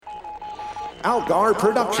Algar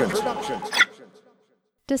Productions.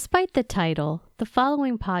 Despite the title, the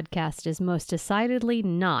following podcast is most decidedly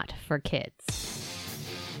not for kids.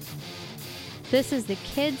 This is the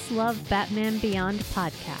Kids Love Batman Beyond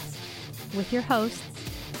podcast with your hosts,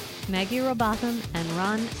 Maggie Robotham and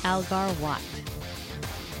Ron Algar Watt.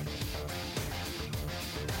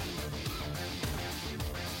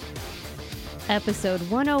 Episode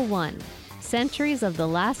 101, Centuries of the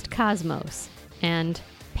Last Cosmos, and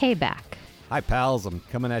Payback. Hi, pals. I'm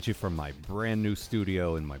coming at you from my brand new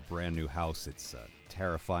studio in my brand new house. It's a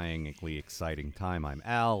terrifyingly exciting time. I'm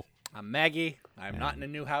Al. I'm Maggie. I'm not in a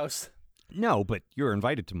new house. No, but you're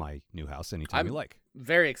invited to my new house anytime you like.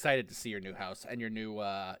 Very excited to see your new house and your new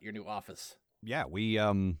office. Yeah, we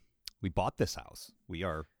bought this house. We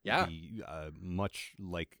are much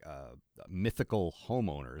like mythical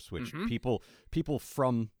homeowners, which people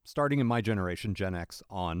from starting in my generation, Gen X,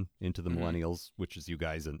 on into the millennials, which is you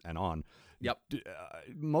guys and on. Yep.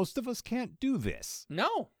 Most of us can't do this.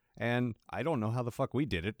 No. And I don't know how the fuck we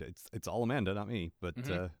did it. It's all Amanda, not me. But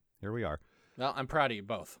here we are. Well, I'm proud of you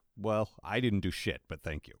both. Well, I didn't do shit, but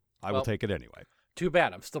thank you. I will take it anyway. Too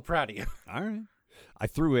bad. I'm still proud of you. All right. I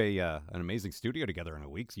threw an amazing studio together in a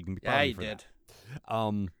week, so you can be proud of me for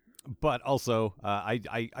that. But also,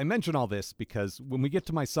 I mention all this because when we get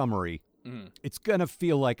to my summary, it's going to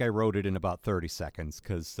feel like I wrote it in about 30 seconds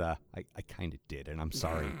because I kind of did, and I'm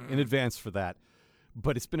sorry in advance for that.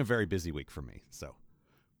 But it's been a very busy week for me, so.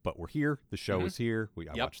 But we're here. The show is here.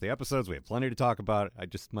 I watched the episodes. We have plenty to talk about. I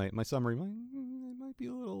just my summary might be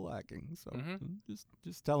a little lacking, so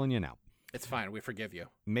just telling you now. It's fine. We forgive you.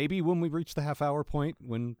 Maybe when we reach the half-hour point,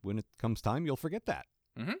 when it comes time, you'll forget that.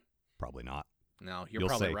 Probably not. No, you'll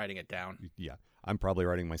probably say, writing it down. Yeah, I'm probably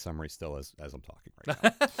writing my summary still as I'm talking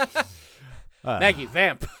right now. Maggie,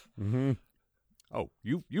 vamp. Oh,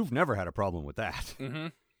 you've never had a problem with that.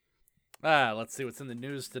 Let's see what's in the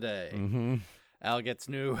news today. Al gets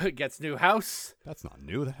new house. That's not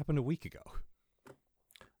new. That happened a week ago.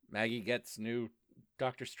 Maggie gets new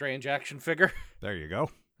Doctor Strange action figure. There you go.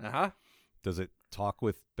 Does it talk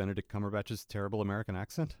with Benedict Cumberbatch's terrible American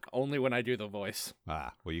accent? Only when I do the voice.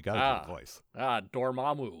 Well, you gotta do the voice.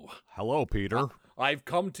 Dormammu. Hello, Peter. I've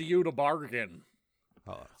come to you to bargain.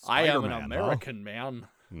 I am an American man.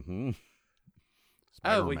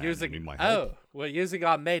 We're using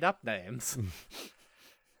our made-up names.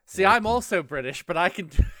 See, I'm also British, but I can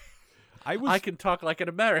talk like an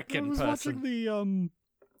American person.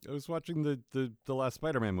 I was watching the last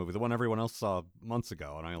Spider-Man movie, the one everyone else saw months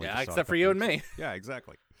ago, and I only saw except for you and me. Yeah,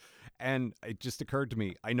 exactly. And it just occurred to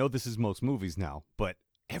me, I know this is most movies now, but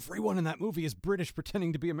everyone in that movie is British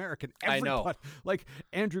pretending to be American. Everybody, I know. Like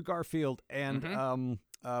Andrew Garfield and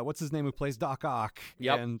what's his name who plays Doc Ock?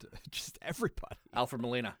 Yep. And just everybody. Alfred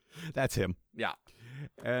Molina. That's him. Yeah.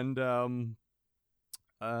 And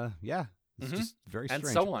it's just very strange.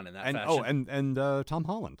 And so on in that fashion. Oh, and Tom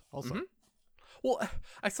Holland also. Well,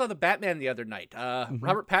 I saw the Batman the other night.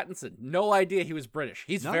 Robert Pattinson, no idea he was British.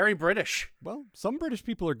 He's very British. Well, some British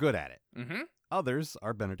people are good at it. Others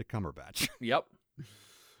are Benedict Cumberbatch. Yep.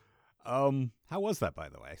 How was that, by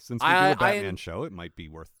the way? Since we do a Batman show, it might be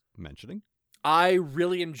worth mentioning. I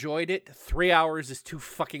really enjoyed it. 3 hours is too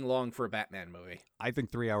fucking long for a Batman movie. I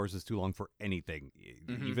think 3 hours is too long for anything.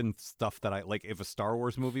 Even stuff that I like. If a Star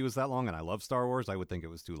Wars movie was that long, and I love Star Wars, I would think it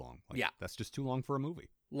was too long. That's just too long for a movie.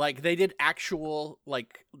 Like they did an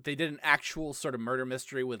actual sort of murder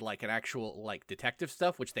mystery with like an actual like detective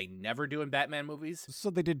stuff, which they never do in Batman movies. So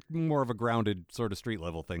they did more of a grounded sort of street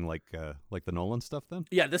level thing, like the Nolan stuff. Then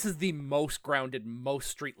this is the most grounded, most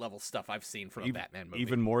street level stuff I've seen from a Batman movie.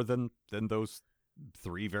 Even more than those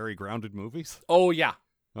 3 very grounded movies. Oh yeah.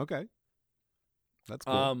 Okay. That's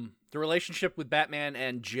cool. The relationship with Batman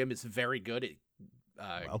and Jim is very good.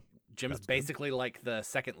 Jim's basically good. Like the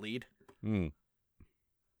second lead.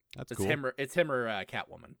 That's cool. It's him or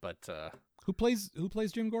Catwoman, but who plays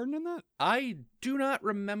Jim Gordon in that? I do not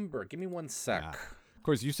remember. Give me 1 sec. Of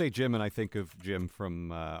course, you say Jim, and I think of Jim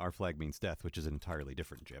from Our Flag Means Death, which is an entirely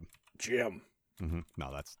different Jim. Jim.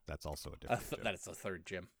 No, that's also a different Jim. That is the third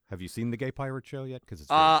Jim. Have you seen The Gay Pirate Show yet? Because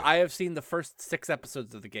it's I have seen the first 6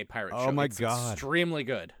 episodes of The Gay Pirate Show. Oh my God, God, extremely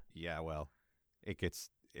good. Yeah, well, it gets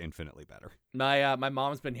infinitely better. My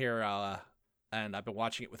mom's been here, and I've been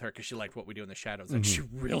watching it with her because she liked What We Do in the Shadows, and she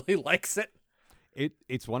really likes it.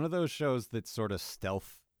 It's one of those shows that sort of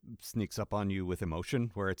stealth sneaks up on you with emotion,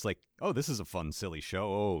 where it's like, oh, this is a fun, silly show.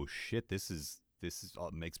 Oh shit, this is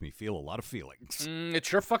makes me feel a lot of feelings. It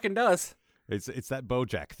sure fucking does. It's that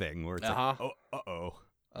BoJack thing where it's like,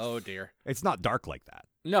 oh dear. It's not dark like that.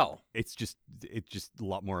 No, it's just a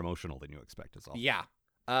lot more emotional than you expect. Is all. Yeah.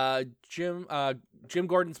 Jim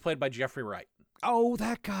Gordon's played by Jeffrey Wright. Oh,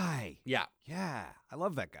 that guy. Yeah. Yeah, I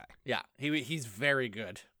love that guy. Yeah, he's very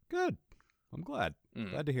good. Good. I'm glad.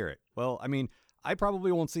 Glad to hear it. Well, I mean, I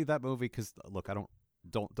probably won't see that movie because, look, I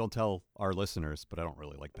don't tell our listeners, but I don't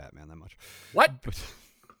really like Batman that much. What? But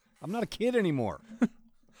I'm not a kid anymore.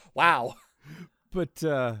 Wow. But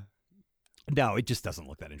no, it just doesn't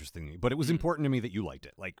look that interesting to me. But it was important to me that you liked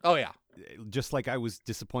it. Like, oh yeah, just like I was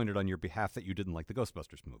disappointed on your behalf that you didn't like the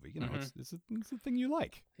Ghostbusters movie. You know, it's a thing you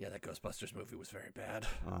like. Yeah, that Ghostbusters movie was very bad.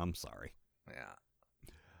 I'm sorry.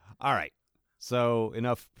 Yeah. All right. So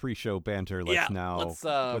enough pre-show banter. Let's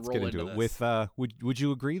get into it. This. With would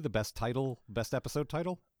you agree the best episode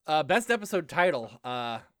title? Best episode title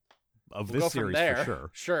of this series for sure.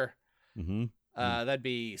 Sure. Mm-hmm. That'd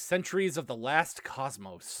be Centuries of the Last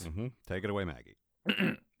Cosmos. Mm-hmm. Take it away, Maggie.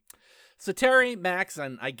 So Terry, Max,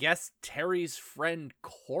 and I guess Terry's friend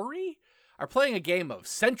Corey are playing a game of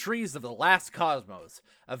Centuries of the Last Cosmos,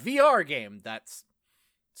 a VR game that's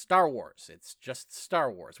Star Wars. It's just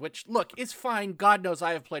Star Wars, which, look, is fine. God knows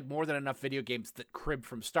I have played more than enough video games that crib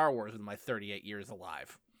from Star Wars in my 38 years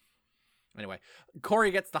alive. Anyway, Corey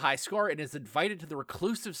gets the high score and is invited to the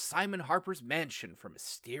reclusive Simon Harper's mansion for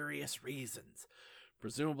mysterious reasons.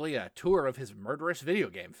 Presumably a tour of his murderous video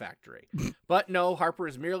game factory. But no, Harper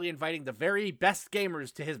is merely inviting the very best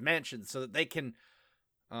gamers to his mansion so that they can...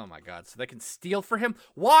 Oh my god, so they can steal for him?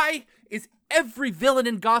 Why is every villain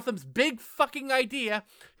in Gotham's big fucking idea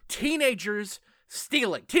teenagers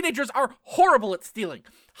stealing? Teenagers are horrible at stealing.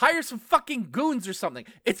 Hire some fucking goons or something.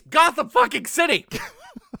 It's Gotham fucking City!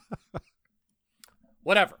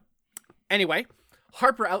 Whatever. Anyway,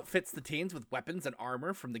 Harper outfits the teens with weapons and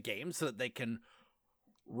armor from the game so that they can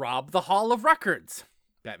rob the Hall of Records.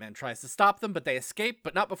 Batman tries to stop them, but they escape,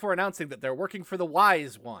 but not before announcing that they're working for the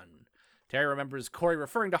Wise One. Terry remembers Corey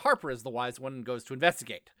referring to Harper as the Wise One and goes to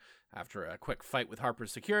investigate. After a quick fight with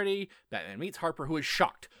Harper's security, Batman meets Harper, who is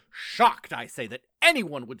shocked. Shocked, I say, that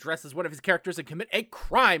anyone would dress as one of his characters and commit a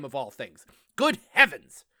crime of all things. Good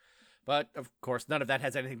heavens! But, of course, none of that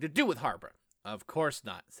has anything to do with Harper. Of course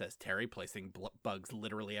not, says Terry, placing bugs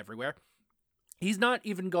literally everywhere. He's not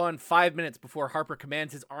even gone 5 minutes before Harper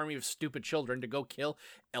commands his army of stupid children to go kill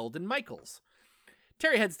Eldon Michaels.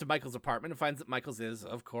 Terry heads to Michaels' apartment and finds that Michaels is,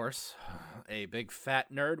 of course, a big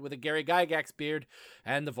fat nerd with a Gary Gygax beard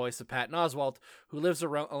and the voice of Patton Oswalt, who lives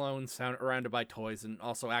alone surrounded by toys and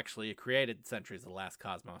also actually created Centuries of the Last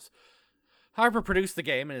Cosmos. Harper produced the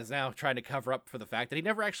game and is now trying to cover up for the fact that he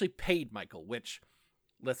never actually paid Michael, which...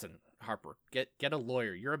 Listen, Harper, get a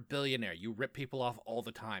lawyer. You're a billionaire. You rip people off all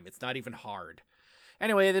the time. It's not even hard.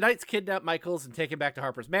 Anyway, the Knights kidnap Michaels and take him back to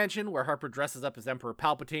Harper's mansion, where Harper dresses up as Emperor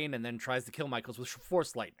Palpatine and then tries to kill Michaels with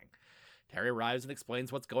Force Lightning. Terry arrives and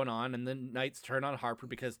explains what's going on, and the Knights turn on Harper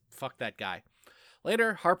because fuck that guy.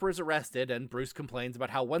 Later, Harper is arrested, and Bruce complains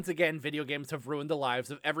about how once again video games have ruined the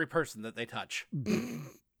lives of every person that they touch.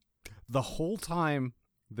 The whole time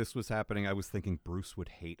this was happening, I was thinking Bruce would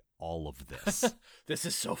hate all of this. This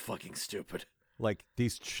is so fucking stupid. Like,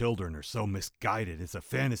 these children are so misguided. It's a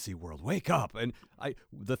fantasy world. Wake up. And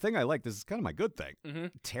the thing I like, this is kind of my good thing. Mm-hmm.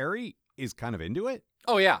 Terry is kind of into it.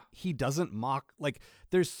 Oh, yeah. He doesn't mock. Like,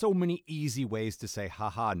 there's so many easy ways to say,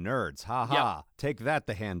 haha, nerds. Haha, yep. Take that,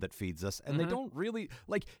 the hand that feeds us. And they don't really,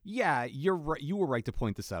 like, yeah, you're right. You were right to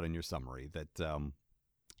point this out in your summary, that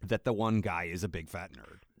the one guy is a big fat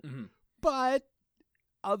nerd. Mm-hmm. But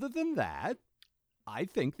other than that, I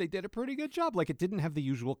think they did a pretty good job. Like, it didn't have the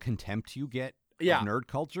usual contempt you get of nerd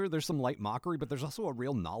culture. There's some light mockery, but there's also a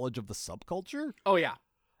real knowledge of the subculture. Oh, yeah.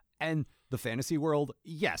 And the fantasy world,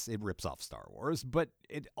 yes, it rips off Star Wars, but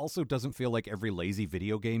it also doesn't feel like every lazy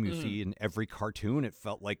video game you see in every cartoon. It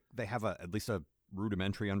felt like they have at least a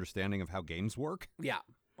rudimentary understanding of how games work. Yeah.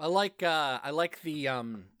 I like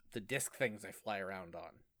the disc things they fly around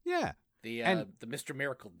on. Yeah. The Mr.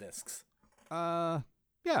 Miracle discs. Yeah,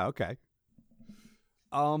 okay.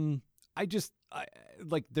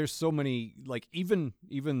 There's so many, like, even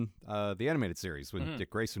the animated series when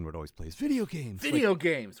Dick Grayson would always play his video games.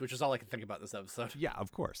 Games, which is all I can think about this episode. Yeah,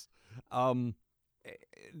 of course. It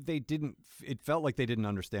felt like they didn't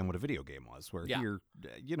understand what a video game was, where here,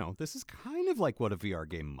 this is kind of like what a VR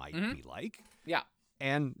game might be like. Yeah.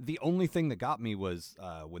 And the only thing that got me was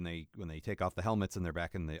when they take off the helmets and they're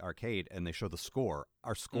back in the arcade and they show the score.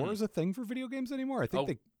 Are scores a thing for video games anymore? I think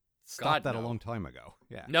they stopped that a long time ago.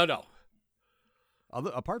 Yeah. No.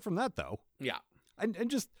 Apart from that, though. Yeah. And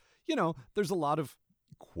just, there's a lot of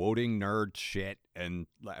quoting nerd shit and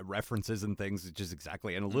references and things, just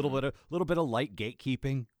exactly, and a little bit of light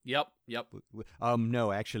gatekeeping. Yep.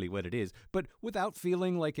 No, actually, what it is, but without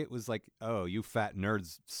feeling like it was like, oh, you fat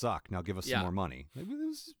nerds suck. Now give us some more money.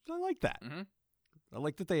 I like that. Mm-hmm. I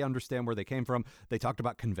like that they understand where they came from. They talked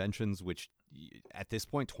about conventions, which at this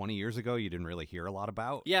point, 20 years ago, you didn't really hear a lot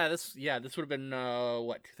about. Yeah, this would have been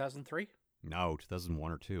 2003? No,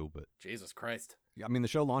 2001 or 2, but Jesus Christ. I mean, the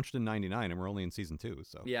show launched in 99 and we're only in season 2,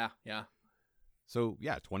 so. Yeah. So,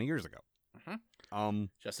 20 years ago. Mm-hmm.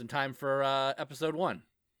 Just in time for episode 1.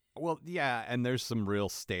 Well, yeah, and there's some real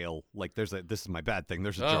stale, like this is my bad thing.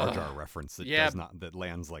 There's a Jar Jar reference that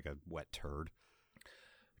lands like a wet turd.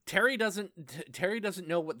 Terry doesn't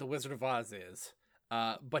know what the Wizard of Oz is,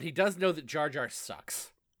 but he does know that Jar Jar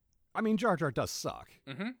sucks. I mean, Jar Jar does suck.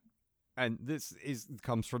 Mm-hmm. And this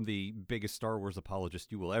comes from the biggest Star Wars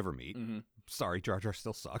apologist you will ever meet. Mm-hmm. Sorry, Jar Jar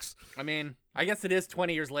still sucks. I mean, I guess it is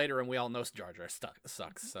 20 years later, and we all know Jar Jar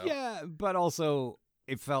sucks. So. Yeah, but also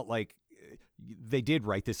it felt like they did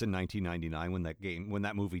write this in 1999 when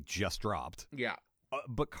that movie just dropped. Yeah.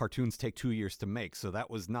 But cartoons take 2 years to make, so that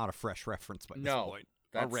was not a fresh reference by this point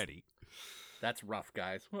already. That's rough,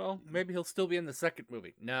 guys. Well, maybe he'll still be in the second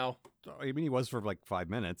movie. No. I mean, he was for like 5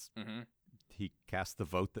 minutes. Mm-hmm. He cast the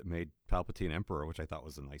vote that made Palpatine Emperor, which I thought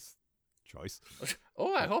was a nice choice.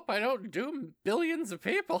 Oh, I hope I don't doom billions of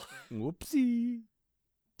people. Whoopsie.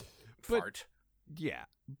 Fart. Yeah.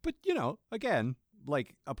 But, again,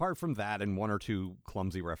 like, apart from that and 1 or 2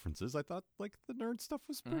 clumsy references, I thought, like, the nerd stuff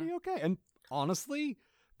was pretty okay. And honestly,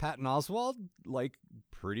 Patton Oswalt, like,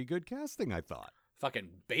 pretty good casting, I thought. Fucking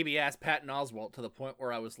baby-ass Patton Oswalt to the point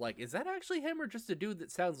where I was like, is that actually him or just a dude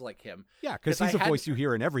that sounds like him? Yeah, because he's a voice you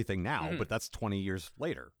hear in everything now, but that's 20 years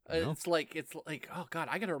later. It's like, oh, God,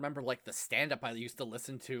 I gotta remember, like, the stand-up I used to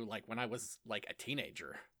listen to, like, when I was, like, a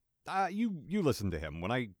teenager. You listened to him.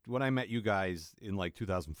 When I met you guys in, like,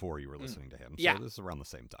 2004, you were listening to him. So this is around the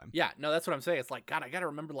same time. Yeah, no, that's what I'm saying. It's like, God, I gotta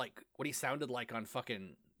remember, like, what he sounded like on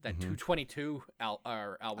fucking that 222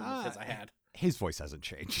 album of his I had. His voice hasn't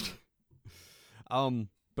changed.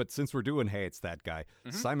 But since we're doing Hey, It's That Guy,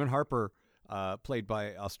 Simon Harper, played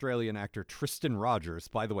by Australian actor Tristan Rogers,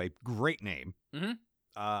 by the way, great name,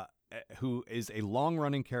 who is a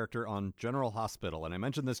long-running character on General Hospital. And I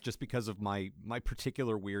mention this just because of my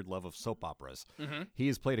particular weird love of soap operas. Mm-hmm. He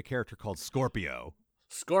has played a character called Scorpio.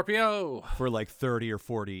 For like 30 or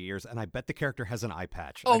 40 years, and I bet the character has an eye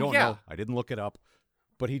patch. I don't know. I didn't look it up.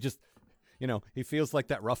 But he just, he feels like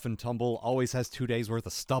that rough and tumble, always has 2 days worth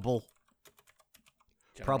of stubble.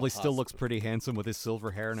 Probably still looks pretty handsome with his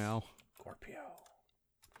silver hair now. Scorpio.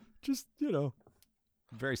 Just,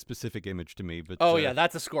 very specific image to me. But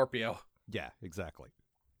that's a Scorpio. Yeah, exactly.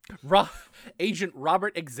 Agent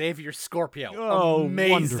Robert Xavier Scorpio. Oh,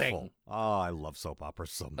 amazing. Wonderful. Oh, I love soap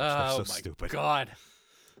operas so much. They're so stupid. God.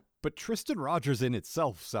 But Tristan Rogers in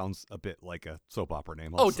itself sounds a bit like a soap opera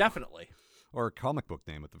name also. Oh, definitely. Or a comic book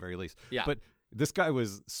name at the very least. Yeah. But this guy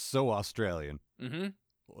was so Australian. Mm-hmm.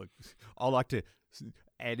 I like to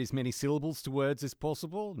add as many syllables to words as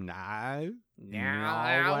possible. No.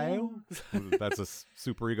 That's a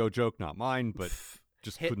super ego joke, not mine, but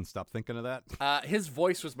just couldn't stop thinking of that. His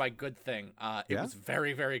voice was my good thing. It was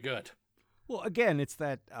very, very good. Well, again, it's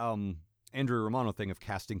that Andrew Romano thing of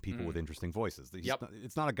casting people with interesting voices.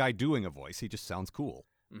 It's not a guy doing a voice. He just sounds cool.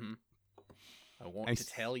 Mm-hmm. I want to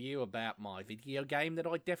tell you about my video game that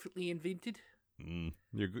I definitely invented.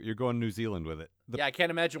 You're going New Zealand with it. I can't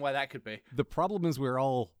imagine why that could be. The problem is we're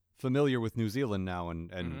all familiar with New Zealand now,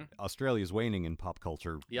 and Australia's waning in pop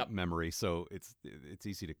culture memory, so it's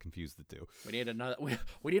easy to confuse the two. We need another.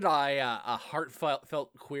 We need a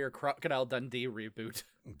heartfelt queer Crocodile Dundee reboot.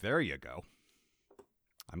 There you go.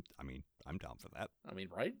 I'm down for that. I mean,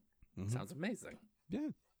 right? Sounds amazing. Yeah.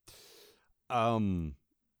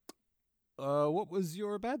 What was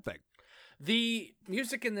your bad thing? The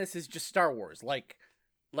music in this is just Star Wars, like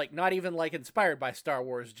not even like inspired by Star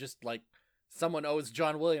Wars, just like someone owes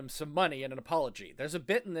John Williams some money and an apology. There's a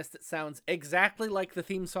bit in this that sounds exactly like the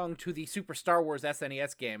theme song to the Super Star Wars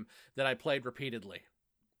SNES game that I played repeatedly.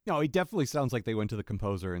 No, it definitely sounds like they went to the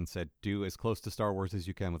composer and said, do as close to Star Wars as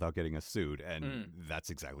you can without getting us sued, and that's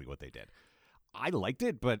exactly what they did. I liked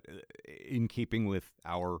it, but in keeping with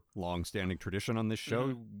our long-standing tradition on this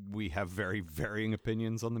show, we have very varying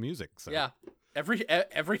opinions on the music. So. Yeah, every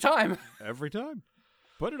time. Every time.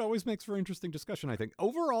 But it always makes for interesting discussion, I think.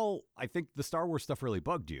 Overall, I think the Star Wars stuff really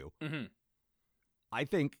bugged you. Mm-hmm. I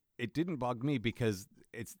think it didn't bug me because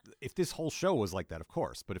if this whole show was like that, of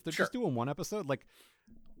course. But if they're just doing one episode, like,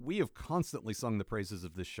 we have constantly sung the praises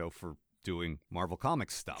of this show for doing Marvel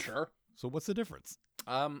Comics stuff. Sure. So what's the difference?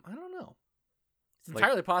 I don't know. It's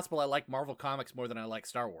entirely possible I like Marvel Comics more than I like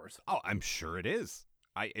Star Wars. Oh, I'm sure it is.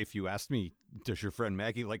 If you asked me, does your friend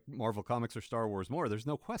Maggie like Marvel Comics or Star Wars more? There's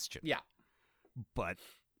no question. Yeah. But,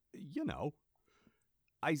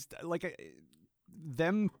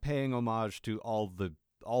 them paying homage to all the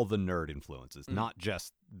nerd influences, not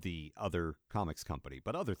just the other comics company,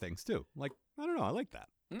 but other things too. Like, I don't know, I like that.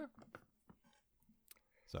 Yeah.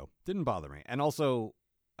 So, didn't bother me. And also,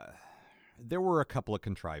 there were a couple of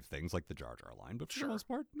contrived things, like the Jar Jar line, but for the most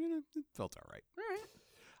part, it felt all right. All right.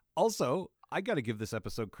 Also, I got to give this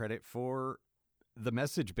episode credit for the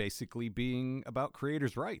message basically being about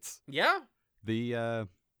creators' rights. Yeah. The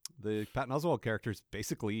Patton Oswalt character is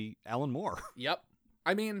basically Alan Moore. Yep.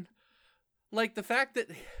 I mean, like the fact that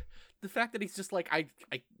he's just like,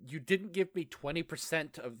 you didn't give me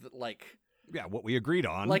 20% of what we agreed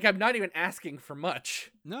on. Like, I'm not even asking for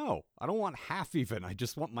much. No, I don't want half even. I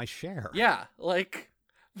just want my share. Yeah, like,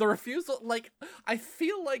 the refusal, like, I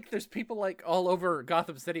feel like there's people, like, all over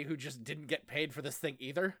Gotham City who just didn't get paid for this thing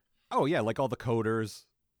either. Oh, yeah, like all the coders.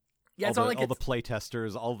 Yeah, all the play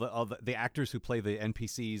testers, all the actors who play the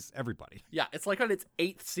NPCs, everybody. Yeah, it's like on its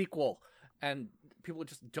 8th sequel, and people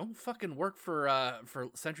just don't fucking work for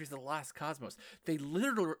Centuries of the Last Cosmos. They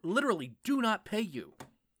literally do not pay you.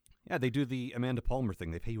 Yeah, they do the Amanda Palmer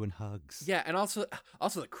thing. They pay you in hugs. Yeah, and also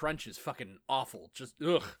the crunch is fucking awful. Just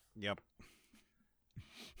ugh. Yep.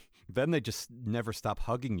 Then they just never stop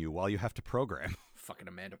hugging you while you have to program. Fucking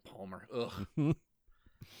Amanda Palmer. Ugh.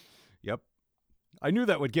 Yep. I knew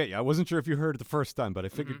that would get you. I wasn't sure if you heard it the first time, but I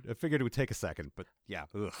figured it would take a second. But yeah,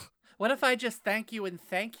 ugh. What if I just thank you in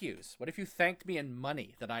thank yous? What if you thanked me in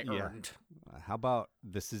money that I earned? How about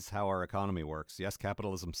this is how our economy works? Yes,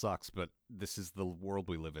 capitalism sucks, but this is the world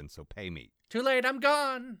we live in, so pay me. Too late, I'm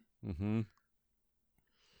gone. Mm-hmm.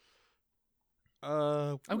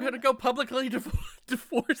 I'm going to go publicly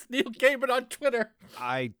divorce Neil Gaiman on Twitter.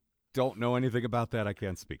 I don't know anything about that. I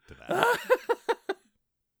can't speak to that.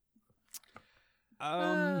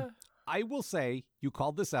 I will say you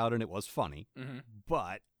called this out and it was funny,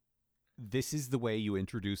 but this is the way you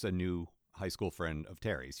introduce a new high school friend of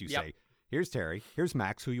Terry's. You say, here's Terry, here's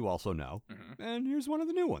Max, who you also know, and here's one of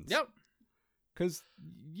the new ones. Yep. Because,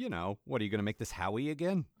 what, are you going to make this Howie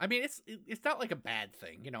again? I mean, it's not like a bad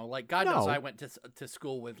thing, like, God knows I went to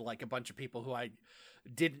school with, like, a bunch of people who I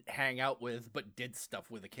didn't hang out with, but did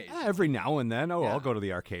stuff with occasionally. Every now and then, I'll go to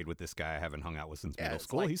the arcade with this guy I haven't hung out with since middle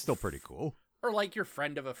school. Like, he's still pretty cool. Or, like, your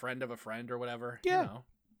friend of a friend of a friend or whatever. Yeah.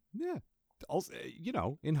 Yeah. Also,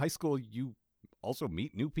 in high school, you also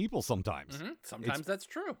meet new people sometimes. Sometimes that's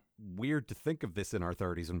true. Weird to think of this in our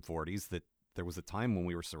 30s and 40s, that there was a time when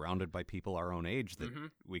we were surrounded by people our own age that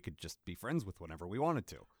we could just be friends with whenever we wanted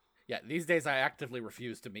to. Yeah, these days I actively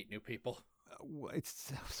refuse to meet new people. It's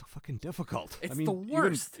so fucking difficult. It's the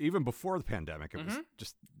worst. Even before the pandemic, it was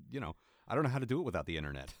just, I don't know how to do it without the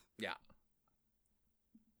internet. Yeah.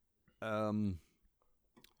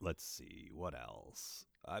 Let's see, what else?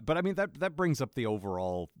 But I mean, that brings up the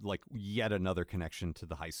overall, like, yet another connection to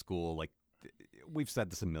the high school. Like, we've said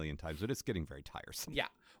this a million times, but it's getting very tiresome. Yeah.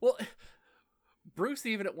 Well, Bruce,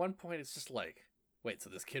 even at one point, is just like, wait, so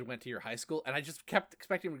this kid went to your high school? And I just kept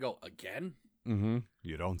expecting him to go, again? Mm-hmm.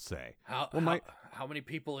 You don't say. How many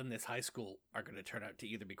people in this high school are going to turn out to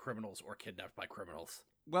either be criminals or kidnapped by criminals?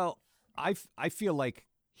 Well, I feel like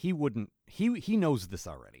he wouldn't. He knows this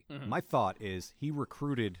already. My thought is he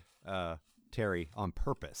recruited Terry on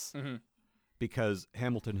purpose because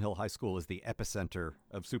Hamilton Hill High School is the epicenter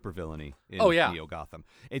of supervillainy in Neo Gotham.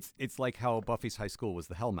 It's like how Buffy's high school was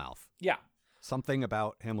the Hellmouth. Yeah. Something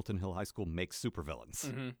about Hamilton Hill High School makes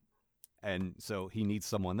supervillains. And so he needs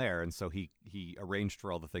someone there, and so he arranged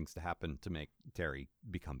for all the things to happen to make Terry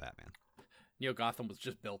become Batman. Neo Gotham was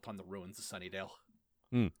just built on the ruins of Sunnydale.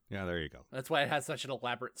 Yeah, there you go. That's why it has such an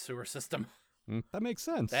elaborate sewer system. That makes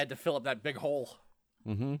sense. They had to fill up that big hole.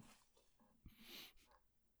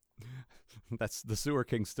 That's the Sewer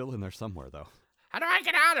King's still in there somewhere, though. How do I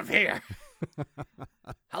get out of here?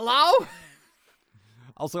 Hello?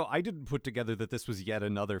 Also, I didn't put together that this was yet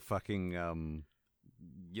another fucking,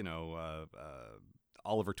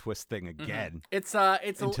 Oliver Twist thing again. It's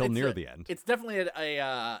until near the end. It's definitely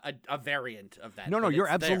a variant of that. No, you're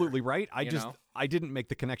absolutely right. I didn't make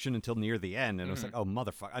the connection until near the end, and I was like, oh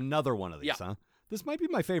motherfucker, another one of these, huh? This might be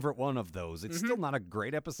my favorite one of those. It's still not a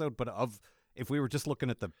great episode, but if we were just looking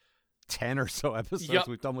at the 10 or so episodes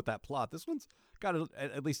we've done with that plot, this one's got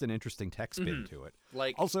at least an interesting tech spin to it.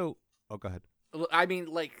 Like, also, go ahead. I mean,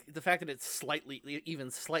 like, the fact that it's slightly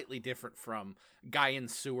different from Guy in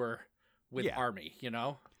Sewer with Army,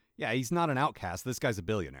 Yeah, he's not an outcast. This guy's a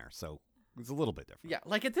billionaire, so It's a little bit different. Yeah,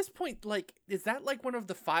 like at this point, like, is that like one of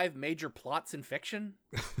the 5 major plots in fiction?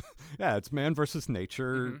 Yeah, it's man versus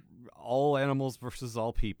nature, all animals versus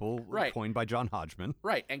all people, right. coined by John Hodgman.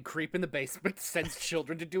 Right, and Creep in the basement sends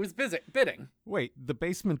children to do his bidding. Wait, the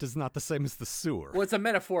basement is not the same as the sewer. Well, it's a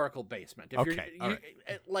metaphorical basement. If okay, you're,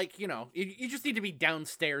 like, you know, you just need to be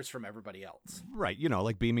downstairs from everybody else. Right, you know,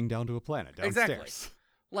 like beaming down to a planet downstairs. Exactly.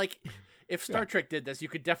 Like, if Star Trek did this, you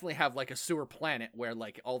could definitely have, like, a sewer planet where,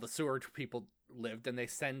 like, all the sewer people lived, and they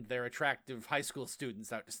send their attractive high school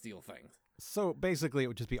students out to steal things. So, basically, it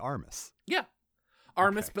would just be Armus. Yeah.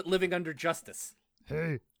 Armus, but living under justice.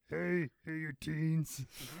 Hey, you teens.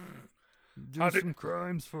 Do some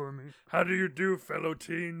crimes for me. How do you do, fellow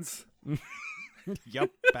teens? Yep,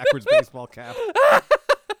 backwards baseball cap.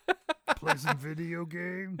 Play some video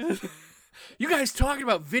games. You guys talking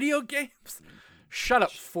about video games? Shut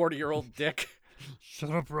up, 40-year-old dick. Shut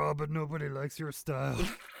up, Robin. Nobody likes your style.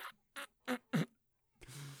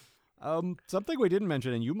 Something we didn't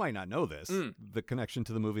mention, and you might not know this, the connection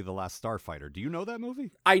to the movie The Last Starfighter. Do you know that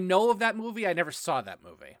movie? I know of that movie. I never saw that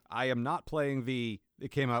movie. I am not playing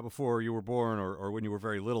it came out before you were born or when you were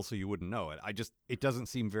very little, so you wouldn't know it. It doesn't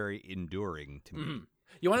seem very enduring to me.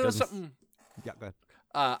 You want to know something? Yeah, go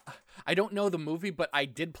ahead. I don't know the movie, but I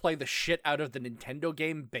did play the shit out of the Nintendo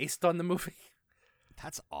game based on the movie.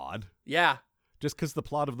 That's odd. Yeah. Just because the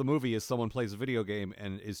plot of the movie is someone plays a video game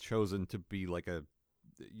and is chosen to be like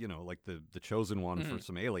like the chosen one for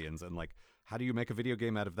some aliens, and like, how do you make a video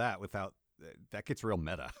game out of that without that gets real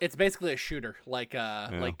meta? It's basically a shooter, like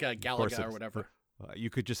Galaga or whatever. You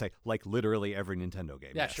could just say like literally every Nintendo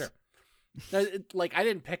game. Yeah, yes. sure. Like, I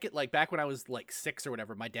didn't pick it. Like, back when I was like 6 or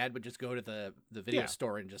whatever, my dad would just go to the video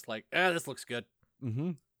store and just like, this looks good.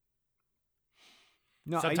 Mm-hmm.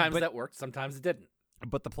 No, sometimes that worked, sometimes it didn't.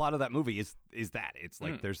 But the plot of that movie is that it's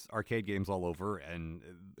like there's arcade games all over, and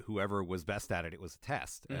whoever was best at it was a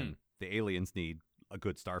test, and the aliens need a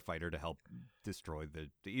good starfighter to help destroy the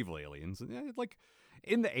evil aliens. And like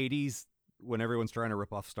in the 80s, when everyone's trying to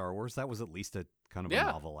rip off Star Wars, that was at least a kind of a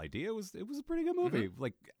novel idea. It was a pretty good movie.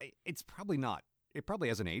 Like, it probably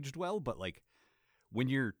hasn't aged well, but like when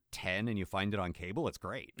you're 10 and you find it on cable, it's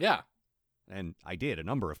great. Yeah, and I did a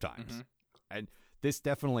number of times, and. This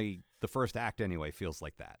definitely, the first act anyway, feels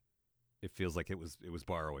like that. It feels like it was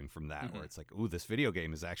borrowing from that, where it's like, ooh, this video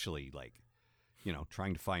game is actually like, you know,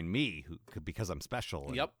 trying to find me because I'm special.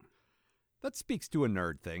 And yep. That speaks to a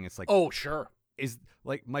nerd thing. It's like, oh, sure. Is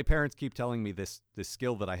like my parents keep telling me this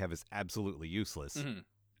skill that I have is absolutely useless,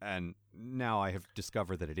 and now I have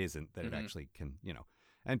discovered that it isn't. That it actually can, you know.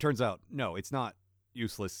 And it turns out, no, it's not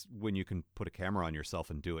useless when you can put a camera on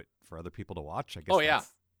yourself and do it for other people to watch. I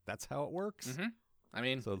guess. That's how it works. I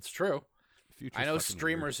mean, so it's true. I know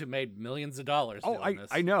streamers who made millions of dollars doing this.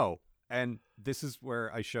 I know. And this is where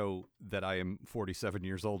I show that I am 47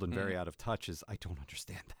 years old and very out of touch, is I don't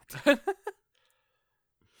understand that.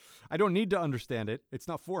 I don't need to understand it. It's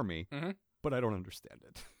not for me, but I don't understand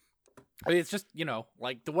it. I mean, it's just, you know,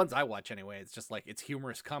 like the ones I watch anyway, it's just like, it's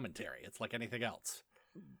humorous commentary. It's like anything else.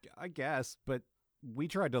 I guess, but we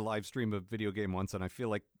tried to live stream a video game once, and I feel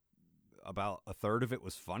like about a third of it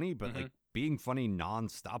was funny, but like being funny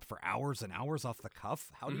nonstop for hours and hours off the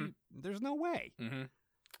cuff, how do you, there's no way.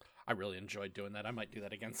 I really enjoyed doing that. I might do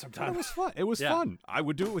that again sometime. It was fun. It was fun. I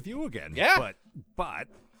would do it with you again. Yeah. But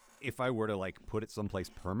if I were to like put it someplace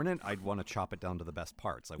permanent, I'd want to chop it down to the best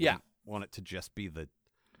parts. I wouldn't want it to just be the,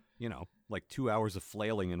 you know, like 2 hours of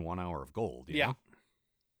flailing and 1 hour of gold. You know?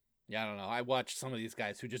 Yeah, I don't know. I watch some of these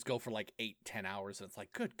guys who just go for like 8-10 hours, and it's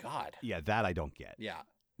like, good God. Yeah, that I don't get. Yeah.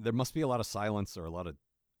 There must be a lot of silence or a lot of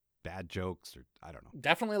bad jokes, or I don't know.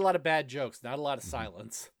 Definitely a lot of bad jokes, not a lot of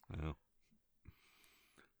silence. I know.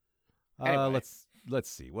 Anyway. Let's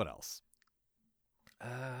see what else.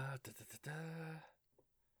 That's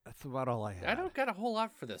about all I have. I don't got a whole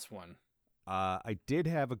lot for this one. I did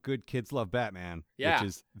have a good Kids Love Batman, which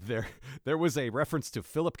is there was a reference to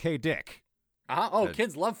Philip K. Dick.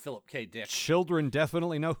 Kids love Philip K. Dick. Children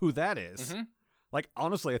definitely know who that is. Like,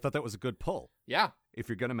 honestly, I thought that was a good pull. Yeah. If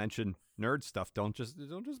you're gonna mention nerd stuff, don't just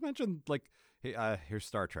mention like, hey, here's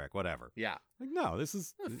Star Trek, whatever. Yeah. Like, no, this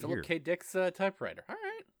is Philip K. Dick's typewriter. All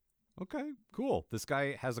right. Okay, cool. This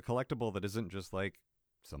guy has a collectible that isn't just like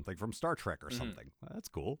something from Star Trek or something. That's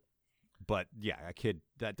cool. But yeah, a kid,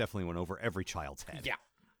 that definitely went over every child's head. Yeah.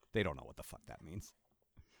 They don't know what the fuck that means.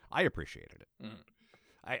 I appreciated it.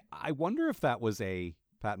 I wonder if that was a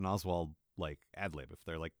Patton Oswalt like ad lib. If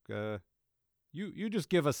they're like, you just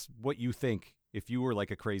give us what you think. If you were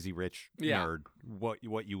like a crazy rich nerd, what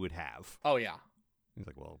you would have. Oh yeah. He's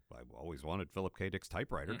like, well, I've always wanted Philip K. Dick's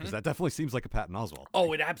typewriter, because that definitely seems like a Patton Oswalt thing.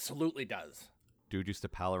 Oh, it absolutely does. dude used to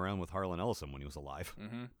pal around with Harlan Ellison when he was alive.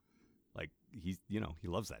 Mm-hmm. Like, he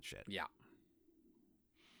loves that shit. Yeah.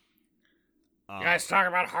 You guys talk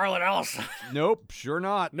about Harlan Ellison? Nope, sure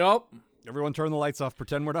not. Nope. Everyone turn the lights off.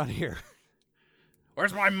 Pretend we're not here.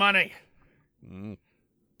 Where's my money?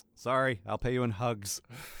 Sorry, I'll pay you in hugs.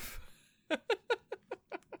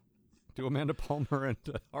 Do Amanda Palmer and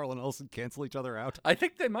Harlan Ellison cancel each other out? I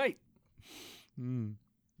think they might.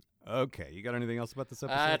 Okay, you got anything else about this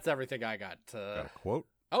episode? That's everything I got. Got a quote?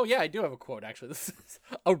 Oh, yeah, I do have a quote, actually. This is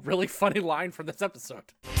a really funny line from this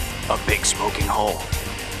episode. A big smoking hole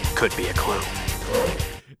could be a clue.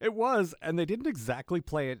 It was, and they didn't exactly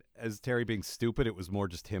play it as Terry being stupid. It was more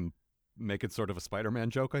just him making sort of a Spider-Man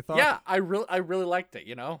joke, I thought. Yeah, I really liked it,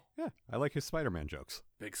 Yeah, I like his Spider-Man jokes.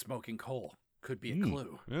 Big smoking hole could be a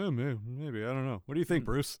clue. Yeah, maybe. I don't know. What do you think,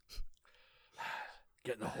 Bruce?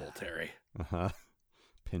 Get in the hole, Terry. Uh-huh.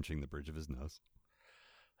 Pinching the bridge of his nose.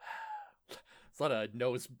 There's a lot of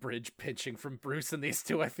nose bridge pinching from Bruce in these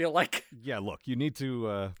two, I feel like. Yeah, look, you need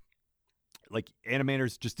to,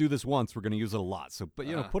 animators, just do this once. We're going to use it a lot. So, but,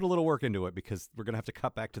 put a little work into it because we're going to have to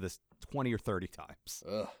cut back to this 20 or 30 times.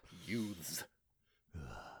 Ugh, youths.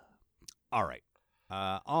 All right.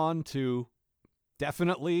 On to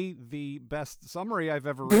definitely the best summary I've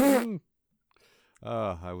ever written.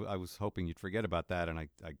 I was hoping you'd forget about that, and I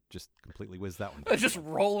just completely whizzed that one. Just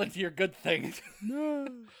roll into your good thing.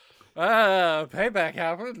 Payback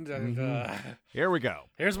happened, and here we go.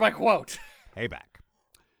 Here's my quote. Payback.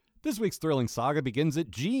 This week's thrilling saga begins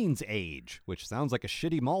at Jean's age, which sounds like a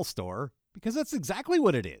shitty mall store, because that's exactly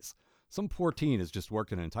what it is. Some poor teen has just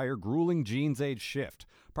worked an entire grueling Jean's age shift,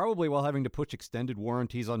 probably while having to push extended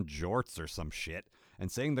warranties on jorts or some shit,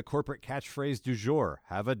 and saying the corporate catchphrase du jour,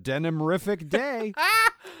 have a denim-rific day.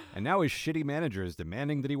 And now his shitty manager is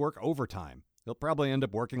demanding that he work overtime. He'll probably end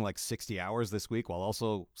up working like 60 hours this week while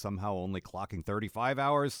also somehow only clocking 35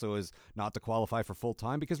 hours so as not to qualify for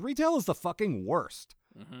full-time, because retail is the fucking worst.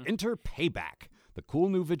 Enter Payback, the cool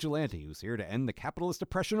new vigilante who's here to end the capitalist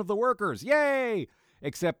oppression of the workers. Yay!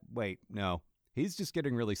 Except, wait, no. He's just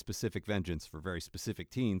getting really specific vengeance for very specific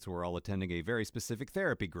teens who are all attending a very specific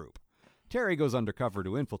therapy group. Terry goes undercover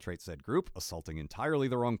to infiltrate said group, assaulting entirely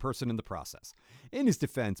the wrong person in the process. In his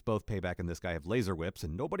defense, both Payback and this guy have laser whips,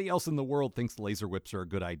 and nobody else in the world thinks laser whips are a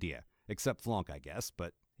good idea. Except Flonk, I guess,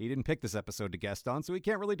 but he didn't pick this episode to guest on, so he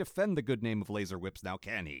can't really defend the good name of laser whips now,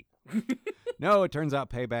 can he? No, it turns out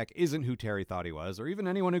Payback isn't who Terry thought he was, or even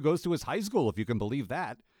anyone who goes to his high school, if you can believe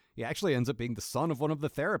that. He actually ends up being the son of one of the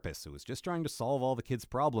therapists who was just trying to solve all the kids'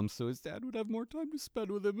 problems so his dad would have more time to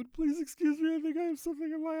spend with him. And please excuse me, I think I have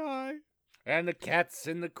something in my eye. And the cat's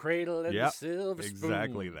in the cradle and the silver spoon.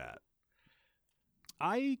 Exactly that.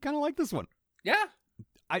 I kind of like this one. Yeah.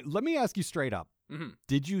 Let me ask you straight up. Mm-hmm.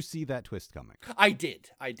 Did you see that twist coming? I did.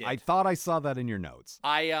 I thought I saw that in your notes.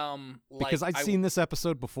 Because I'd seen this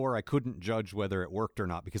episode before. I couldn't judge whether it worked or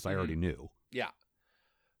not because I already knew. Yeah.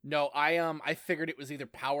 No, I figured it was either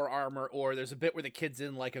power armor or there's a bit where the kid's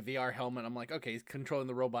in like a VR helmet. I'm like, okay, he's controlling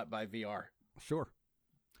the robot by VR. Sure.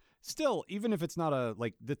 Still, even if it's not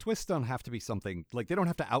the twists don't have to be something, they don't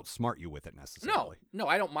have to outsmart you with it necessarily. No,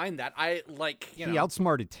 I don't mind that. He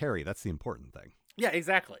outsmarted Terry. That's the important thing. Yeah,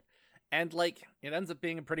 exactly. And, it ends up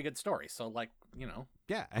being a pretty good story. So,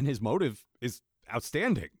 Yeah, and his motive is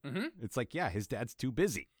outstanding. Mm-hmm. It's his dad's too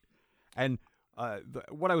busy. And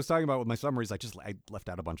what I was talking about with my summaries, I left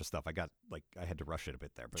out a bunch of stuff. I had to rush it a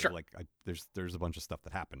bit there. But, sure. There's a bunch of stuff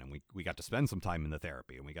that happened. And we got to spend some time in the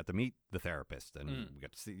therapy. And we got to meet the therapist. And we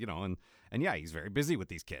got to see, and yeah, he's very busy with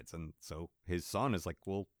these kids. And so his son is like,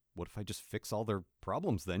 well, what if I just fix all their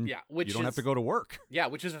problems then? Yeah, you don't have to go to work. Yeah,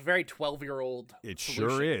 which is a very 12-year-old It solution,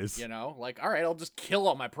 sure is. All right, I'll just kill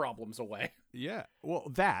all my problems away. Yeah,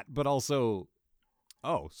 well, that, but also,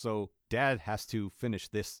 so dad has to finish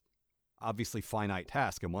this obviously finite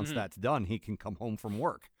task, and once that's done, he can come home from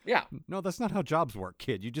work. Yeah. No, that's not how jobs work,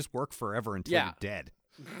 kid. You just work forever until you're dead.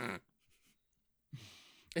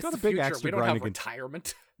 It's got a big axe to grind. We don't have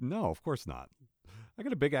retirement. No, of course not. I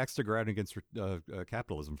got a big axe to grind against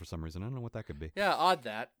capitalism for some reason. I don't know what that could be. Yeah, odd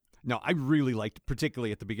that. No, I really liked,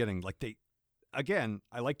 particularly at the beginning,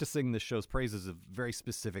 I like to sing this show's praises of very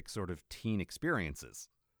specific sort of teen experiences.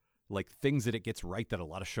 Things that it gets right that a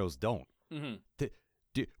lot of shows don't. Mm-hmm.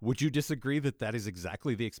 Would you disagree that is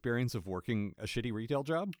exactly the experience of working a shitty retail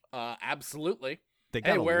job? Absolutely. They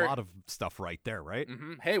got a lot of stuff right there, right?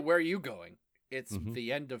 Mm-hmm. Hey, where are you going? It's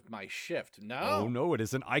the end of my shift. No. Oh no, it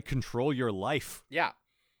isn't. I control your life. Yeah.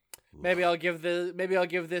 Maybe I'll give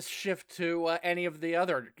this shift to any of the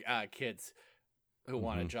other kids who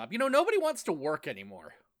want a job. Nobody wants to work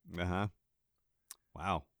anymore. Uh-huh.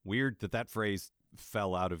 Wow. Weird that phrase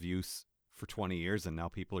fell out of use for 20 years, and now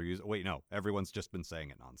people are using... Wait, no. Everyone's just been saying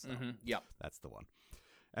it nonstop. Yep. That's the one.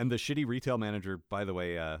 And the shitty retail manager, by the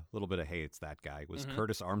way, a little bit of hey, it's that guy, was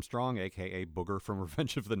Curtis Armstrong, a.k.a. Booger from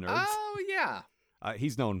Revenge of the Nerds. Oh, yeah.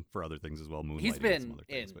 He's known for other things as well. Moonlighting. He's been and some other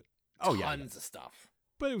things, in tons of stuff.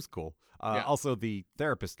 But it was cool. Also, the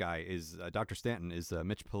therapist guy is Dr. Stanton is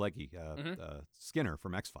Mitch Pileggi, Skinner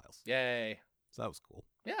from X-Files. Yay. So that was cool.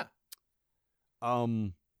 Yeah.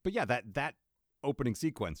 But yeah, that opening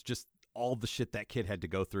sequence, just all the shit that kid had to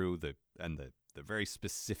go through, the very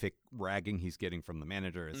specific ragging he's getting from the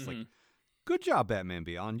manager. It's like, good job, Batman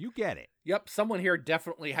Beyond. You get it. Yep. Someone here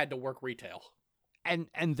definitely had to work retail. And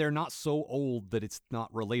they're not so old that it's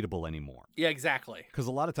not relatable anymore. Yeah, exactly. Because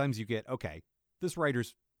a lot of times you get, okay, this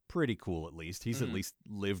writer's pretty cool at least. He's at least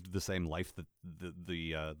lived the same life that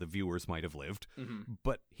the viewers might have lived.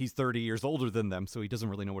 But he's 30 years older than them, so he doesn't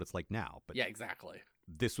really know what it's like now. But yeah, exactly.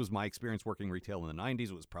 This was my experience working retail in the 90s.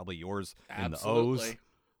 It was probably yours in the Absolutely. O's.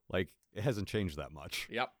 Like, it hasn't changed that much.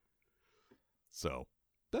 Yep. So,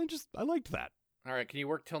 I liked that. All right, can you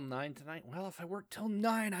work till 9 tonight? Well, if I work till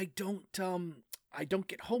 9, I don't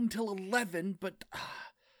get home till 11, but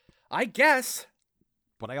I guess.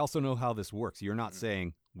 But I also know how this works. You're not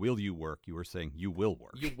saying, will you work? You were saying, you will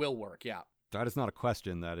work. You will work, yeah. That is not a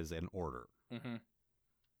question. That is an order.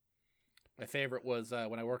 My favorite was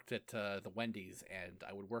when I worked at the Wendy's, and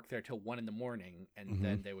I would work there till 1 in the morning, and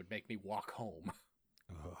then they would make me walk home.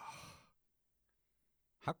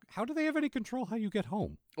 How do they have any control how you get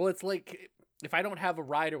home? Well, it's like, if I don't have a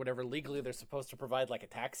ride or whatever, legally they're supposed to provide like a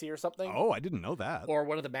taxi or something. Oh, I didn't know that. Or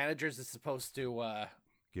one of the managers is supposed to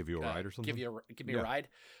give you a ride or something? Give me a ride.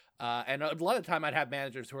 And a lot of the time I'd have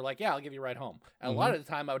managers who were like, yeah, I'll give you a ride home. And a lot of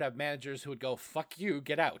the time I would have managers who would go, fuck you,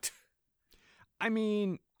 get out. I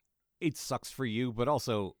mean, it sucks for you, but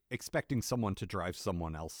also expecting someone to drive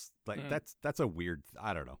someone else, like that's a weird,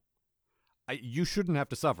 I don't know. You shouldn't have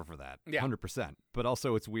to suffer for that, 100%. But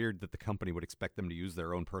also it's weird that the company would expect them to use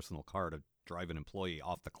their own personal car to drive an employee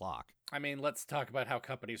off the clock. I mean, let's talk about how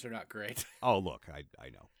companies are not great. Oh, look, I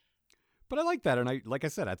know. But I like that, and like I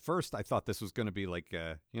said, at first I thought this was going to be like,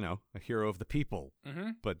 a hero of the people.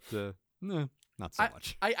 But no, not so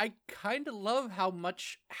much. I kind of love how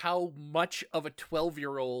much of a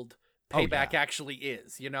 12-year-old Payback actually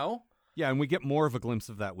is, you know? Yeah, and we get more of a glimpse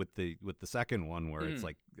of that with the second one, where it's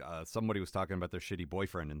like somebody was talking about their shitty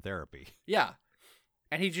boyfriend in therapy. Yeah,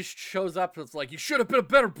 and he just shows up and it's like, you should have been a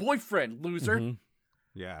better boyfriend, loser.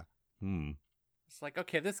 Yeah. It's like,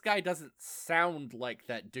 okay, this guy doesn't sound like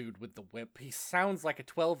that dude with the whip. He sounds like a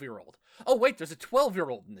 12-year-old. Oh, wait, there's a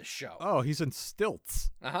 12-year-old in this show. Oh, he's in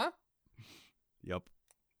stilts. Yep.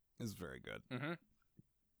 This is very good.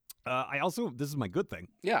 I also, this is my good thing.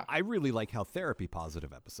 Yeah. I really like how therapy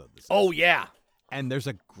positive episode this is. Oh, yeah. And there's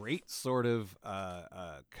a great sort of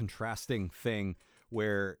contrasting thing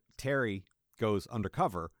where Terry goes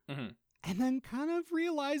undercover and then kind of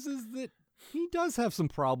realizes that he does have some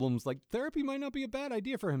problems. Like, therapy might not be a bad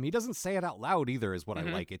idea for him. He doesn't say it out loud either, is what I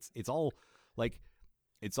like. It's all like,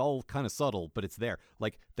 it's all kind of subtle, but it's there.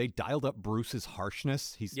 Like, they dialed up Bruce's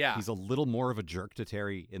harshness. He's a little more of a jerk to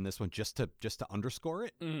Terry in this one, just to underscore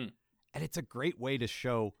it. And it's a great way to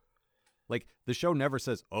show, like, the show never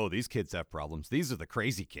says, oh, these kids have problems. These are the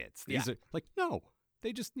crazy kids. These are like, no,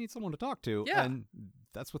 they just need someone to talk to. Yeah. And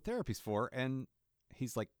that's what therapy's for. And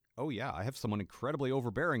he's like, oh yeah, I have someone incredibly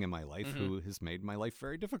overbearing in my life who has made my life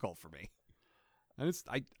very difficult for me. And it's,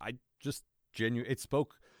 I just it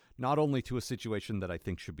spoke not only to a situation that I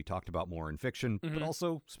think should be talked about more in fiction, but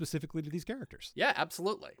also specifically to these characters. Yeah,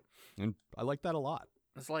 absolutely. And I like that a lot.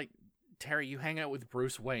 It's like, Terry, you hang out with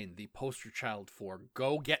Bruce Wayne, the poster child for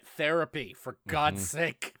go get therapy, for God's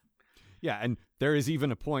sake. Yeah, and there is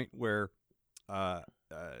even a point where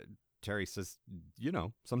Terry says,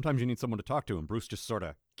 sometimes you need someone to talk to, and Bruce just sort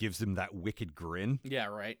of gives him that wicked grin. Yeah,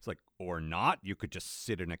 right. It's like, or not, you could just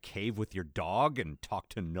sit in a cave with your dog and talk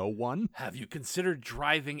to no one. Have you considered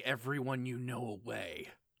driving everyone you know away?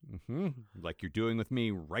 Like you're doing with me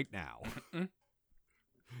right now.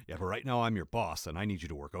 Yeah, but right now I'm your boss, and I need you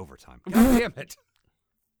to work overtime. God damn it.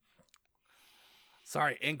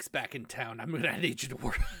 Sorry, Ink's back in town. I'm going to need you to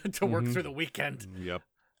work through the weekend. Yep.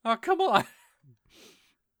 Oh, come on.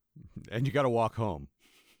 And you got to walk home.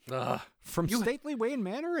 From Stately Wayne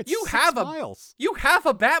Manor, it's you 6 have miles. You have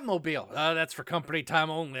a Batmobile. That's for company time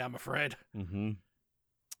only, I'm afraid.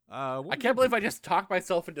 I can't believe I just talked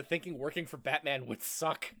myself into thinking working for Batman would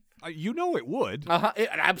suck. It would. It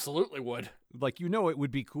absolutely would. Like, it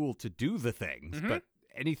would be cool to do the things, but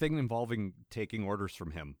anything involving taking orders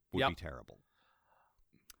from him would be terrible.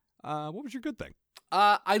 What was your good thing?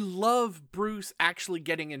 I love Bruce actually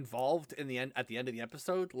getting involved at the end of the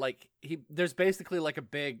episode. Like there's basically like a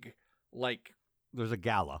big there's a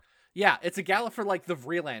gala. Yeah, it's a gala for like the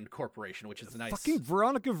Vreeland Corporation, which is nice. Fucking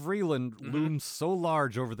Veronica Vreeland looms so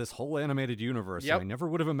large over this whole animated universe. Yep. I never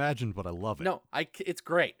would have imagined, but I love it. No, it's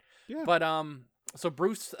great. Yeah. But so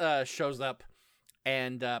Bruce shows up,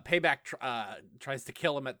 and Payback tries to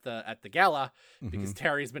kill him at the gala because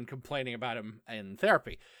Terry's been complaining about him in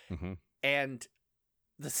therapy, and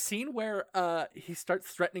the scene where he starts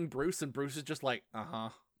threatening Bruce, and Bruce is just like,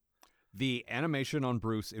 The animation on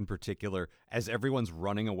Bruce in particular, as everyone's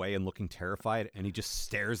running away and looking terrified, and he just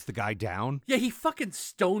stares the guy down. Yeah, he fucking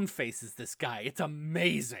stone faces this guy. It's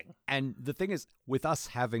amazing. And the thing is, with us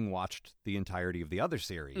having watched the entirety of the other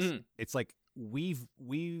series, it's like we've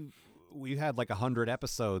had like 100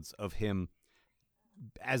 episodes of him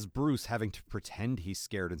as Bruce having to pretend he's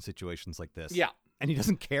scared in situations like this. Yeah. And he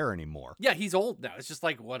doesn't care anymore. Yeah, he's old now. It's just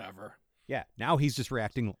like, whatever. Yeah, now he's just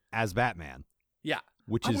reacting as Batman. Yeah.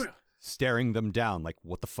 Which is staring them down like,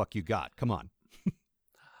 what the fuck you got? Come on.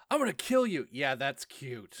 I'm going to kill you. Yeah, that's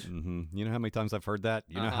cute. You know how many times I've heard that?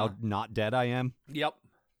 You know how not dead I am? Yep.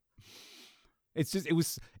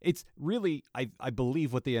 It's really, I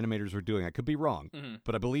believe what the animators were doing. I could be wrong,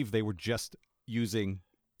 but I believe they were just using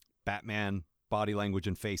Batman body language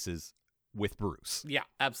and faces with Bruce. Yeah,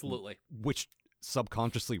 absolutely. Which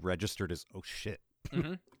subconsciously registered as, oh shit.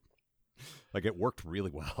 Like it worked really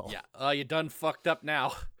well. Yeah. You done fucked up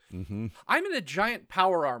now. I'm in a giant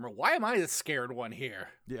power armor. Why am I the scared one here?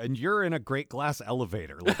 Yeah, and you're in a great glass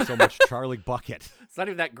elevator, like so much Charlie Bucket. It's not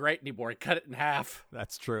even that great anymore. He cut it in half.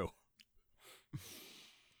 That's true.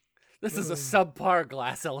 This is a subpar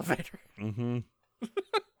glass elevator.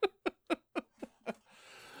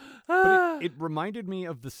 But it reminded me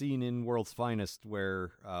of the scene in World's Finest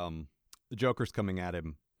where the Joker's coming at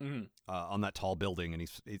him on that tall building, and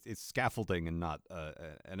it's scaffolding and not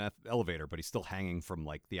an elevator, but he's still hanging from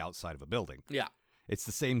like the outside of a building. Yeah. It's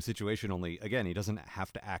the same situation, only, again, he doesn't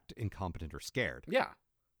have to act incompetent or scared. Yeah.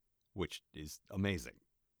 Which is amazing.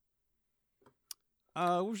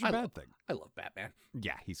 What was your bad thing? I love Batman.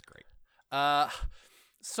 Yeah, he's great.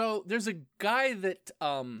 So there's a guy that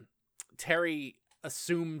Terry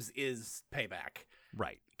assumes is Payback.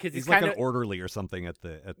 Right. Because he's like an orderly or something at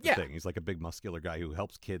the thing. He's like a big muscular guy who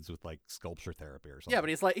helps kids with like sculpture therapy or something. Yeah, but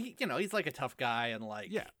he's like he's like a tough guy and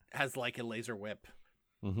like has like a laser whip.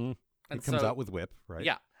 And he comes out with whip, right?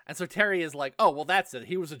 Yeah. And so Terry is like, "Oh, well, that's it.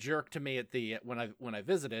 He was a jerk to me at the when I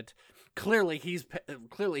visited. Clearly he's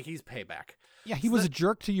Payback." Yeah, he was a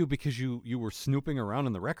jerk to you because you were snooping around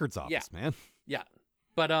in the records office, man. Yeah.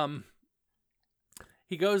 But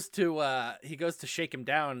he goes to shake him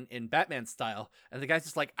down in Batman style, and the guy's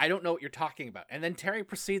just like, "I don't know what you're talking about." And then Terry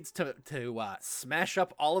proceeds to smash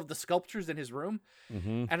up all of the sculptures in his room,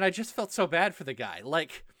 and I just felt so bad for the guy.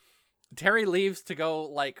 Like, Terry leaves to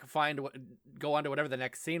go go on to whatever the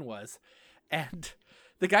next scene was, and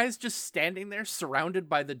the guy's just standing there surrounded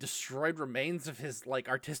by the destroyed remains of his like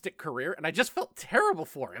artistic career, and I just felt terrible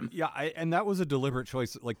for him. Yeah, and that was a deliberate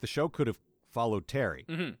choice. Like, the show could have followed Terry,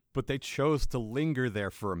 but they chose to linger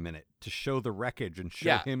there for a minute to show the wreckage and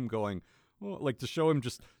show him going, well, like to show him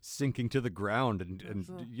just sinking to the ground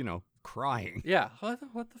and crying. Yeah, what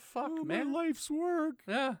the fuck, man? My life's work.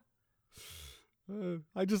 Yeah.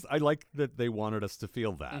 I like that they wanted us to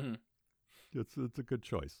feel that. It's a good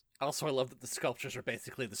choice. Also, I love that the sculptures are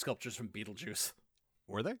basically the sculptures from Beetlejuice.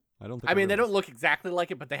 Were they? I don't think. I mean, they don't look exactly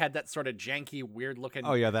like it, but they had that sort of janky, weird looking.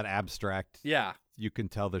 Oh yeah, that abstract. Yeah. You can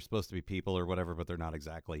tell they're supposed to be people or whatever, but they're not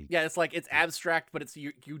exactly. Yeah, it's like it's abstract, but it's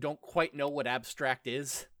you don't quite know what abstract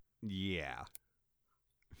is. Yeah.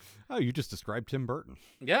 Oh, you just described Tim Burton.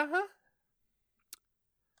 Yeah.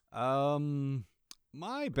 Huh?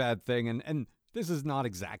 My bad thing, and this is not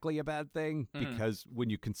exactly a bad thing because when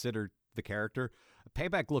you consider the character,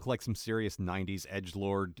 Payback looked like some serious 90s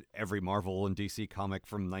edgelord, every Marvel and DC comic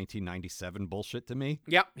from 1997 bullshit to me.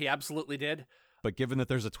 Yep, he absolutely did. But given that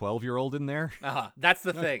there's a 12-year-old in there... That's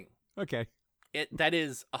the thing. Okay. That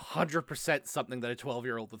is 100% something that a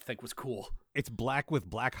 12-year-old would think was cool. It's black with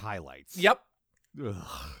black highlights. Yep.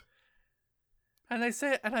 Ugh. And I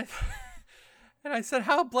said,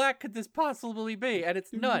 how black could this possibly be? And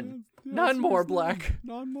it's none. None more black.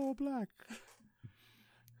 None more black.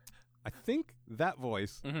 I think that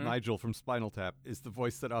voice, Nigel from Spinal Tap, is the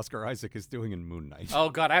voice that Oscar Isaac is doing in Moon Knight. Oh,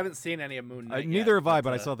 God, I haven't seen any of Moon Knight neither have I,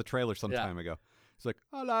 but I saw the trailer some time ago. It's like,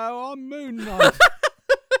 hello, I'm Moon Knight.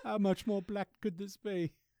 How much more black could this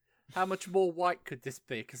be? How much more white could this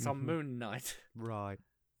be? Because I'm Moon Knight. Right.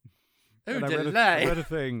 I read a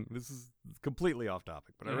thing, this is completely off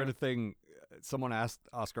topic, but I read a thing someone asked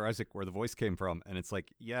Oscar Isaac where the voice came from, and it's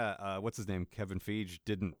like, yeah, what's his name? Kevin Feige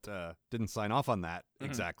didn't sign off on that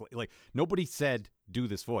exactly. Like, nobody said do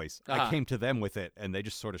this voice. I came to them with it, and they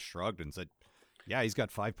just sort of shrugged and said, yeah, he's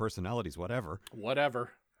got 5 personalities, whatever.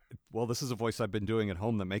 Well, this is a voice I've been doing at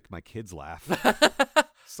home that make my kids laugh.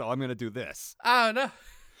 So I'm going to do this. Oh, no.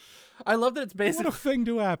 I love that it's basically... What a thing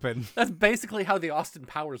to happen. That's basically how the Austin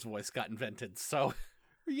Powers voice got invented, so...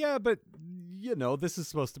 Yeah, but, this is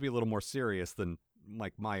supposed to be a little more serious than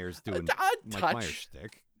Mike Myers doing Mike Myers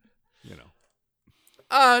shtick.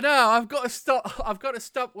 Oh, no, I've got to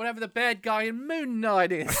stop whatever the bad guy in Moon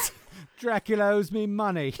Knight is. Dracula owes me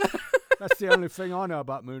money. That's the only thing I know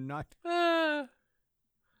about Moon Knight.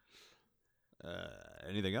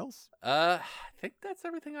 Anything else? I think that's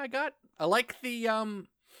everything I got. I like the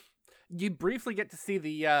you briefly get to see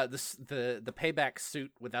the payback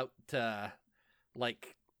suit without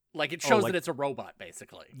like it shows that it's a robot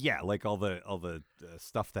basically. Yeah, like all the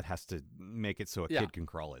stuff that has to make it so a kid can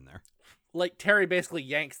crawl in there. Like Terry basically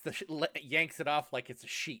yanks it off like it's a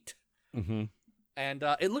sheet. Mm-hmm. And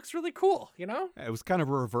it looks really cool, It was kind of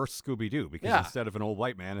a reverse Scooby-Doo because instead of an old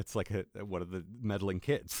white man, it's like one of the meddling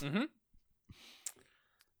kids. Mm-hmm.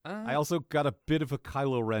 I also got a bit of a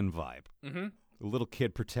Kylo Ren vibe. Mm-hmm. A little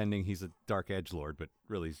kid pretending he's a dark edgelord, but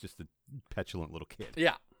really he's just a petulant little kid.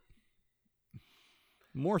 Yeah.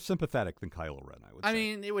 More sympathetic than Kylo Ren, I would say. I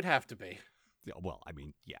mean, it would have to be. Yeah, well, I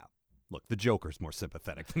mean, yeah. Look, the Joker's more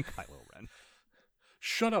sympathetic than Kylo Ren.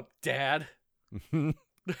 Shut up, Dad.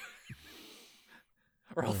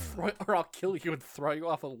 Or I'll kill you and throw you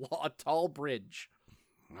off a tall bridge.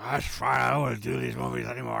 That's fine. I don't want to do these movies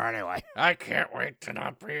anymore anyway. I can't wait to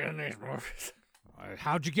not be in these movies.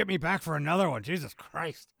 How'd you get me back for another one? Jesus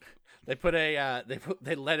Christ! They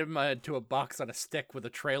let him into a box on a stick with a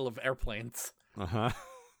trail of airplanes. An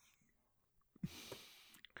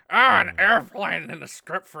airplane in the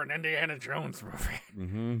script for an Indiana Jones movie.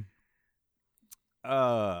 Mm-hmm.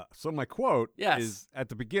 So my quote is at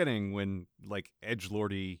the beginning when like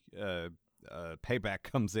edgelordy payback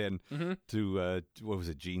comes in to what was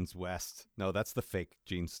it, Jeans West? No, that's the fake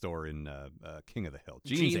jeans store in King of the Hill.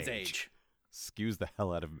 Jeans Age. Excuse the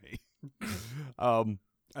hell out of me.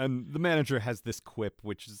 And the manager has this quip,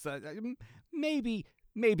 which is maybe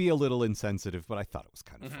a little insensitive, but I thought it was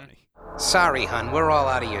kind of funny. Sorry, hon, we're all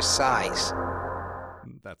out of your size.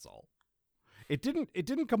 That's all. It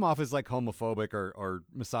didn't come off as like homophobic or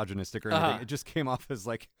misogynistic or anything. It just came off as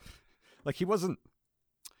like he wasn't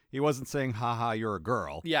saying, haha, you're a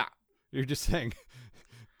girl. Yeah. You're just saying,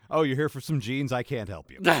 oh, you're here for some jeans? I can't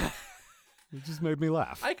help you. It just made me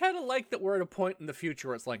laugh. I kind of like that we're at a point in the future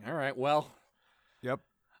where it's like, all right, well. Yep.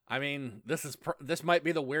 I mean, this might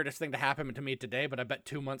be the weirdest thing to happen to me today, but I bet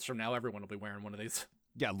 2 months from now everyone will be wearing one of these.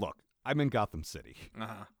 Yeah, look, I'm in Gotham City.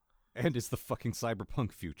 Uh-huh. And it's the fucking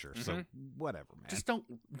cyberpunk future, so whatever, man.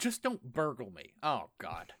 Just don't burgle me. Oh,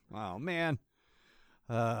 God. Oh, man.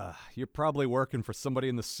 You're probably working for somebody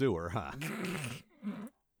in the sewer, huh?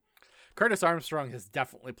 Curtis Armstrong has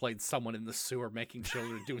definitely played someone in the sewer making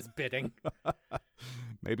children do his bidding.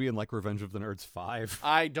 Maybe in like Revenge of the Nerds 5.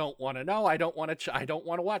 I don't want to know. I don't want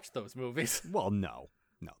to watch those movies. Well, no,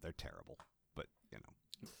 they're terrible. But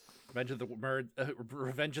Revenge of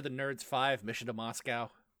the Nerds 5, Mission to Moscow.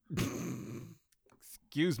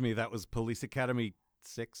 Excuse me, that was Police Academy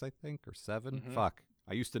 6, I think, or 7. Fuck,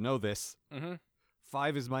 I used to know this.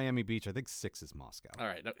 5 is Miami Beach. I think 6 is Moscow. All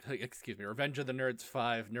right, excuse me. Revenge of the Nerds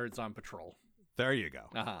 5, Nerds on Patrol. There you go.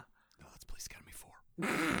 Uh-huh. No, that's Police Academy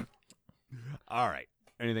 4. All right.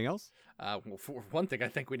 Anything else? Well, for one thing, I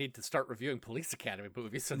think we need to start reviewing Police Academy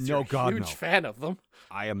movies since you're a huge fan of them.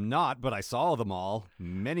 I am not, but I saw them all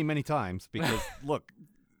many, many times because, look,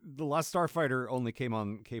 The Last Starfighter only came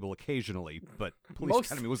on cable occasionally, but Police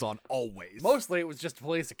Academy was on always. Mostly it was just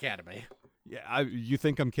Police Academy. Yeah, you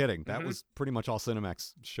think I'm kidding. That was pretty much all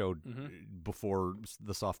Cinemax showed before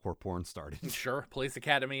the softcore porn started. Sure, Police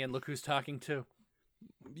Academy and Look Who's Talking Too.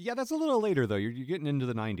 Yeah, that's a little later though. You're getting into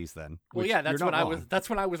the 90s then. Well, yeah, that's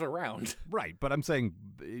when I was around. Right, but I'm saying,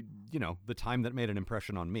 the time that made an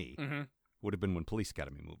impression on me would have been when Police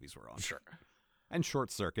Academy movies were on. Sure. And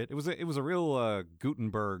Short Circuit. It was a real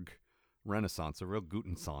Gutenberg renaissance, a real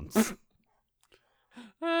Gutensance.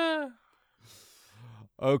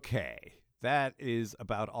 Okay. That is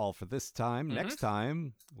about all for this time. Next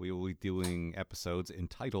time, we will be doing episodes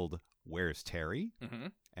entitled Where's Terry?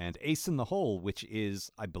 And Ace in the Hole, which is,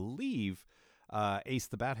 I believe, Ace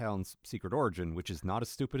the Bat Hound's secret origin, which is not as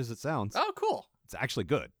stupid as it sounds. Oh, cool. It's actually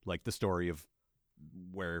good. Like the story of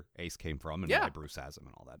where Ace came from and why Bruce has him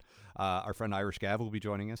and all that. Our friend Irish Gav will be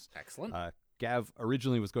joining us. Excellent. Gav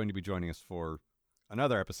originally was going to be joining us for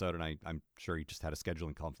another episode, and I'm sure he just had a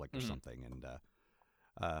scheduling conflict or something. And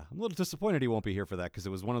I'm a little disappointed he won't be here for that because it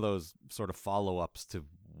was one of those sort of follow-ups to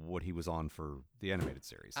what he was on for the animated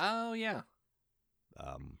series. Oh, yeah.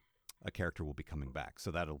 A character will be coming back, so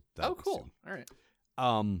that'll cool. be soon. All right.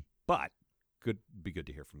 But be good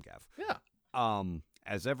to hear from Gav. Yeah.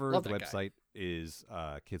 As ever, Love the that website is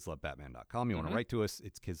kidslovebatman.com. You want to write to us,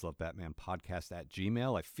 it's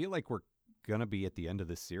kidslovebatmanpodcast@gmail. I feel like we're going to be at the end of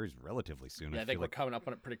this series relatively soon. Yeah, I think we're coming up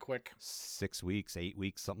on it pretty quick. 6 weeks, 8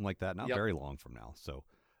 weeks, something like that. Not very long from now. So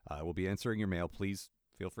we'll be answering your mail. Please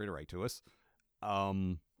feel free to write to us.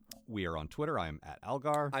 We are on Twitter. I am at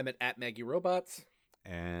Algar. I'm at Maggie Robots.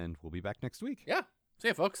 And we'll be back next week. Yeah. See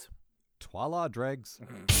ya, folks. Twala dregs.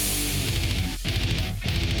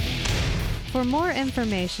 For more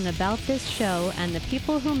information about this show and the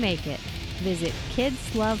people who make it, visit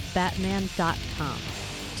kidslovebatman.com.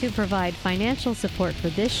 To provide financial support for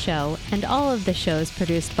this show and all of the shows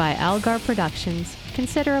produced by Algar Productions,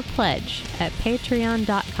 consider a pledge at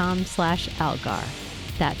patreon.com/Algar.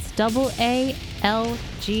 That's AALGAR.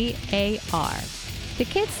 The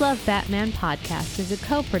Kids Love Batman podcast is a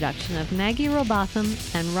co-production of Maggie Robotham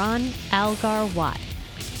and Ron Algar Watt.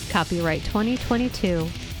 Copyright 2022,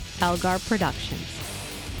 Algar Productions.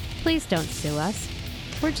 Please don't sue us.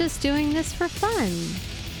 We're just doing this for fun.